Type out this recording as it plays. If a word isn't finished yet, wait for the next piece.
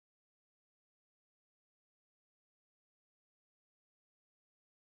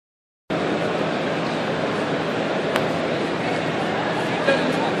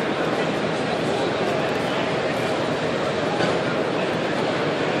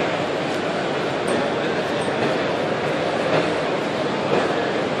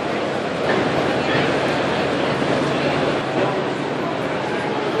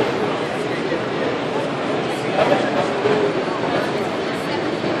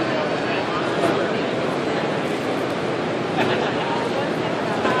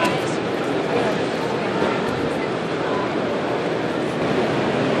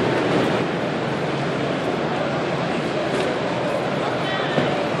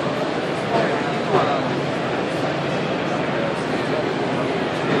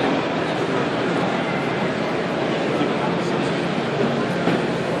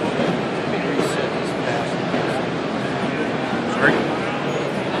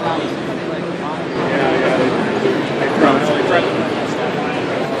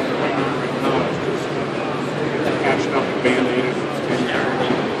Patched up and band-aided.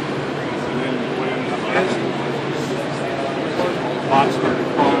 And then when lots started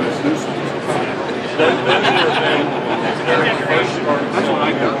calling us nuisance. That's what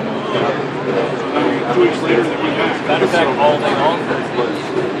I got. So then 2 weeks later, they went back. Matter of fact, all day long.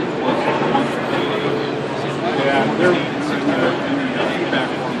 Yeah, they're in the feedback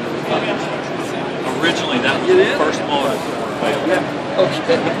form. Originally, that was the first motor. Yeah.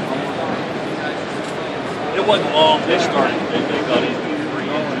 Okay. It wasn't long. They started. They got into 3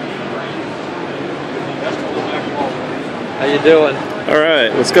 How you doing? All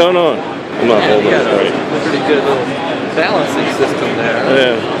right, what's going on? I'm not holding it right. Pretty good little balancing system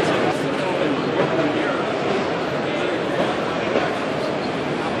there. Yeah.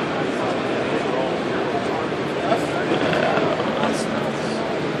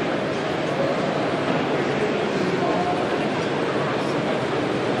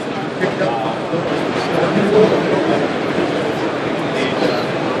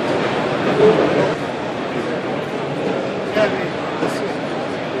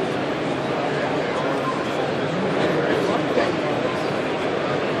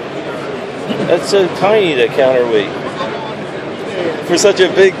 That's so tiny, that counterweight. For such a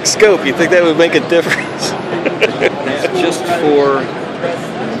big scope, you think that would make a difference? It's just for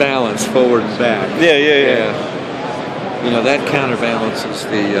balance, forward and back. Yeah. You know, that counterbalances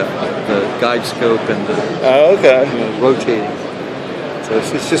the guide scope and the Oh, okay. rotating. So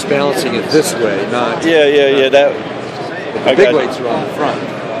it's just balancing it this way, not... Yeah. That. The big weights are on the front.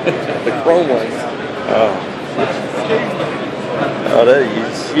 The chrome ones. Oh, that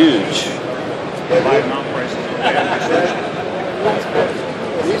is huge.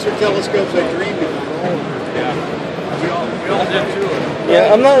 These are telescopes I dreamed of.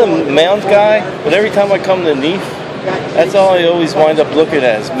 Yeah, I'm not a mount guy, but every time I come to NEAF, that's all I always wind up looking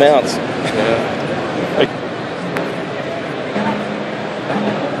at is mounts.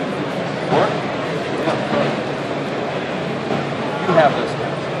 You have this.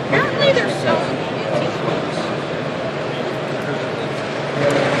 Apparently there's so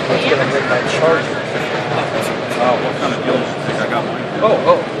It's going to hit my charger. What kind of deal do you think I got mine?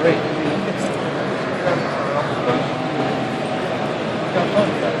 Oh, great.